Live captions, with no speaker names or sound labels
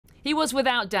He was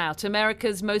without doubt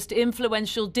America's most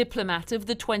influential diplomat of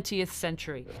the 20th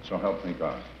century. So help me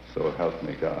God. So help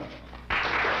me God.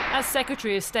 As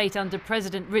Secretary of State under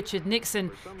President Richard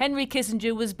Nixon, Henry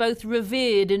Kissinger was both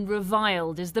revered and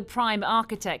reviled as the prime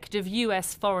architect of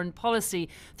US foreign policy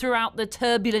throughout the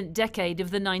turbulent decade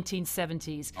of the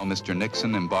 1970s. Now Mr.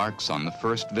 Nixon embarks on the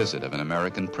first visit of an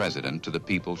American president to the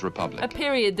People's Republic. A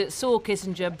period that saw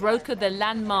Kissinger broker the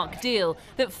landmark deal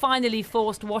that finally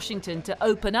forced Washington to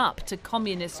open up to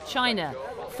communist China,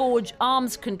 forge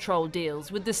arms control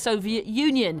deals with the Soviet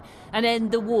Union, and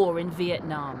end the war in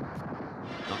Vietnam.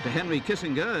 Dr. Henry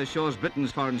Kissinger assures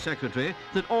Britain's Foreign Secretary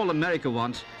that all America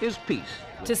wants is peace.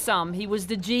 To some, he was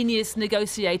the genius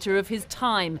negotiator of his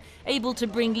time, able to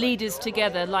bring leaders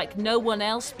together like no one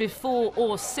else before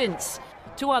or since.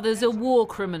 To others, a war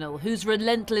criminal whose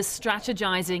relentless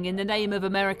strategizing in the name of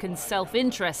American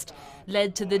self-interest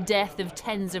led to the death of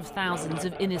tens of thousands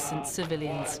of innocent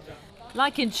civilians.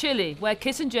 Like in Chile, where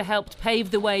Kissinger helped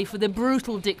pave the way for the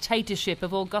brutal dictatorship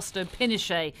of Augusto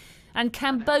Pinochet, and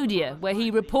Cambodia, where he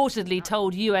reportedly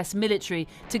told US military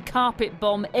to carpet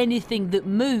bomb anything that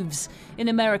moves in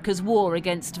America's war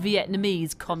against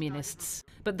Vietnamese communists.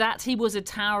 But that he was a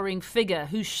towering figure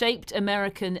who shaped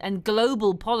American and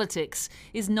global politics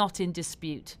is not in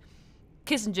dispute.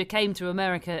 Kissinger came to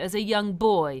America as a young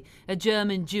boy, a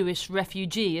German Jewish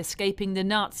refugee escaping the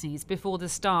Nazis before the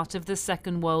start of the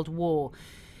Second World War.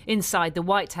 Inside the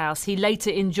White House, he later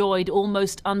enjoyed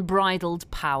almost unbridled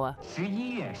power.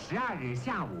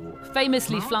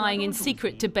 Famously flying in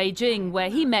secret to Beijing,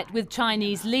 where he met with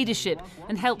Chinese leadership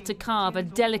and helped to carve a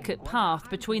delicate path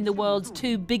between the world's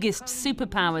two biggest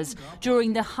superpowers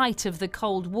during the height of the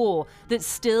Cold War that's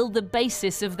still the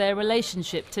basis of their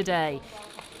relationship today.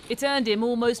 It earned him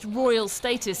almost royal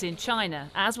status in China,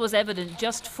 as was evident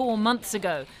just 4 months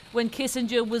ago when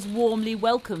Kissinger was warmly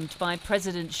welcomed by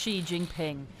President Xi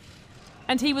Jinping.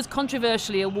 And he was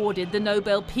controversially awarded the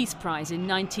Nobel Peace Prize in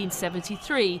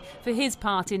 1973 for his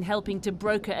part in helping to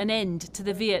broker an end to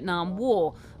the Vietnam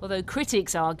War, although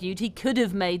critics argued he could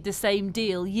have made the same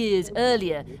deal years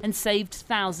earlier and saved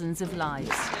thousands of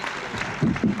lives.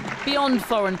 Beyond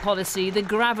foreign policy, the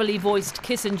gravelly-voiced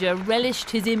Kissinger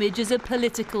relished his image as a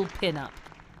political pin-up.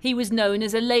 He was known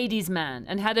as a ladies' man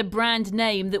and had a brand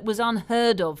name that was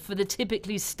unheard of for the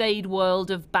typically staid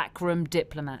world of backroom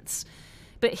diplomats.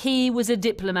 But he was a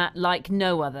diplomat like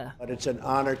no other. But it's an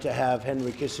honor to have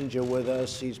Henry Kissinger with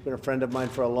us. He's been a friend of mine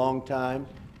for a long time.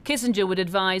 Kissinger would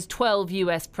advise 12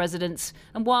 US presidents,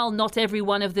 and while not every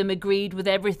one of them agreed with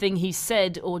everything he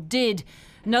said or did,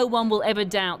 no one will ever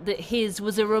doubt that his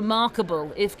was a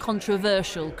remarkable, if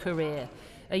controversial, career.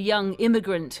 A young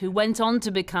immigrant who went on to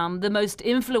become the most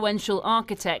influential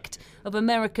architect of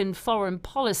American foreign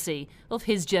policy of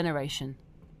his generation.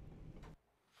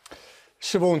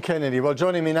 Siobhan Kennedy. Well,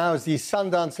 joining me now is the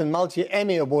Sundance and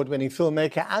multi-Emmy award-winning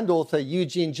filmmaker and author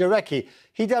Eugene Jarecki.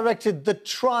 He directed The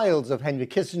Trials of Henry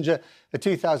Kissinger, a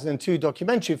 2002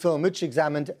 documentary film which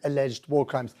examined alleged war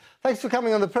crimes. Thanks for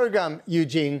coming on the programme,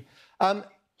 Eugene.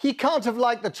 He can't have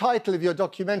liked the title of your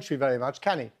documentary very much,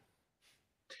 can he?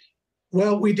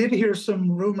 Well, we did hear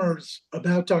some rumors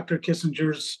about Dr.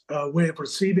 Kissinger's way of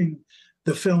receiving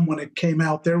the film when it came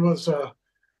out. There was a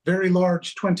very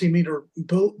large 20-meter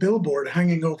billboard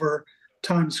hanging over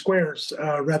Times Square,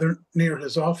 rather near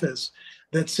his office,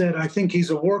 that said, "I think he's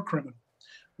a war criminal,"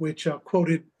 which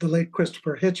quoted the late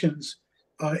Christopher Hitchens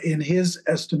in his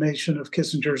estimation of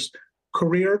Kissinger's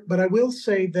career. But I will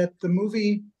say that the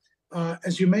movie,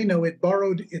 as you may know, it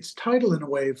borrowed its title in a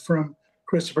way from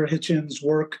Christopher Hitchens'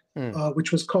 work,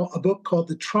 which was a book called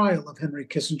The Trial of Henry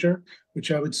Kissinger, which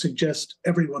I would suggest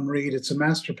everyone read. It's a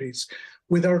masterpiece.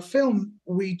 With our film,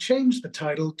 we changed the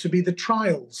title to be The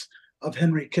Trials of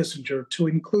Henry Kissinger, to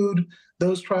include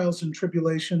those trials and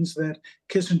tribulations that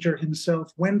Kissinger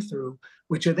himself went through,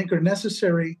 which I think are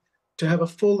necessary to have a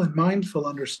full and mindful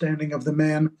understanding of the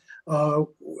man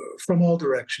from all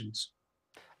directions.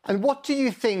 And what do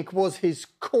you think was his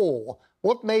core?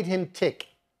 What made him tick?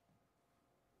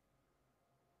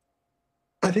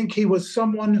 I think he was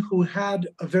someone who had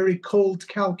a very cold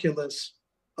calculus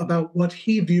about what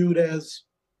he viewed as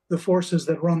the forces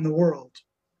that run the world.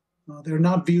 They're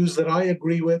not views that I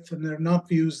agree with, and they're not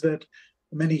views that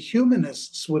many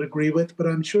humanists would agree with, but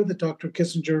I'm sure that Dr.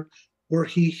 Kissinger, were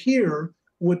he here,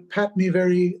 would pat me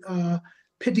very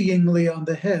pityingly on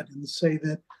the head and say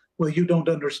that, well, you don't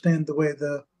understand the way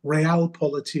the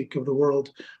realpolitik of the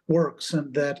world works,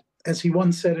 and that, as he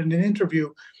once said in an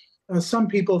interview, some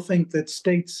people think that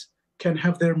states can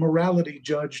have their morality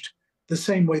judged the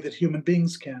same way that human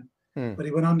beings can. But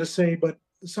he went on to say, but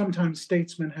sometimes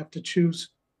statesmen have to choose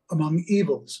among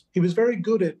evils. He was very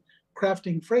good at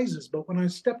crafting phrases. But when I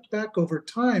stepped back over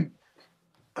time,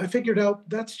 I figured out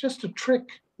that's just a trick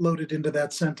loaded into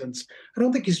that sentence. I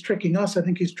don't think he's tricking us. I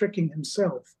think he's tricking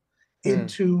himself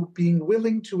into being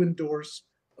willing to endorse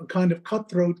a kind of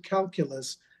cutthroat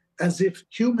calculus as if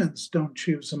humans don't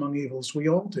choose among evils. We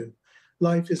all do.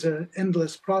 Life is an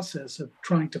endless process of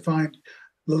trying to find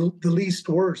the least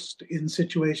worst in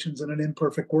situations in an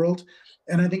imperfect world.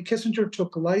 And I think Kissinger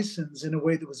took license in a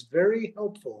way that was very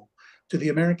helpful to the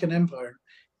American empire.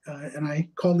 And I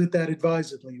call it that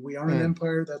advisedly. We are an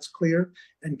empire, that's clear.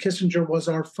 And Kissinger was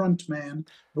our front man,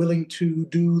 willing to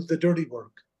do the dirty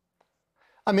work.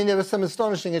 I mean, there were some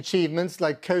astonishing achievements,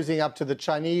 like cozying up to the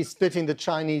Chinese, splitting the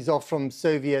Chinese off from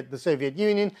the Soviet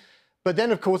Union. But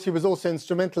then, of course, he was also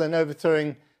instrumental in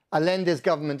overthrowing Allende's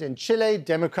government in Chile,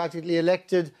 democratically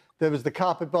elected. There was the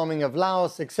carpet bombing of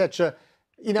Laos, etc.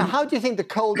 You know, how do you think the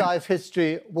cold eye of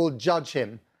history will judge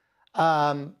him?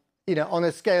 You know, on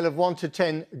a scale of 1 to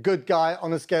 10, good guy,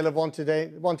 on a scale of 1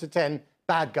 to 10,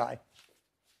 bad guy?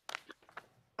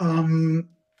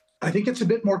 I think it's a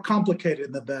bit more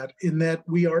complicated than that, in that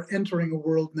we are entering a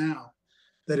world now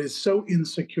that is so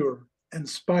insecure and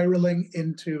spiraling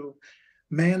into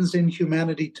man's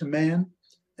inhumanity to man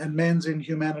and man's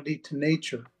inhumanity to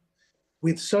nature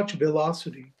with such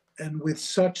velocity and with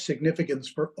such significance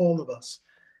for all of us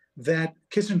that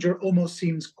Kissinger almost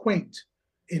seems quaint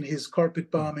in his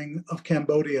carpet bombing of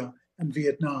Cambodia and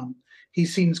Vietnam. He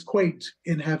seems quaint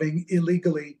in having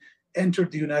illegally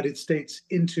entered the United States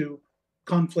into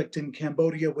conflict in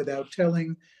Cambodia without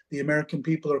telling the American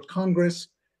people or Congress.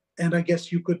 And I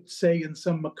guess you could say in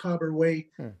some macabre way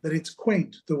that it's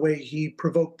quaint the way he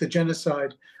provoked the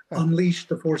genocide, unleashed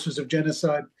the forces of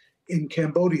genocide in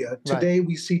Cambodia. Today,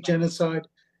 we see genocide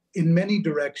in many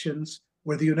directions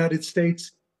where the United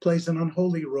States plays an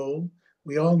unholy role.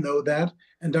 We all know that.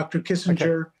 And Dr.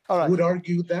 Kissinger would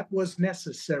argue that was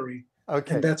necessary.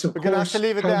 And that's, of We're going to have to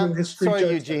leave it down.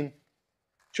 Sorry, Eugene.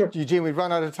 Sure. Eugene, we've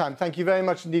run out of time. Thank you very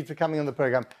much indeed for coming on the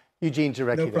program. Eugene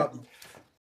Jarecki. No problem.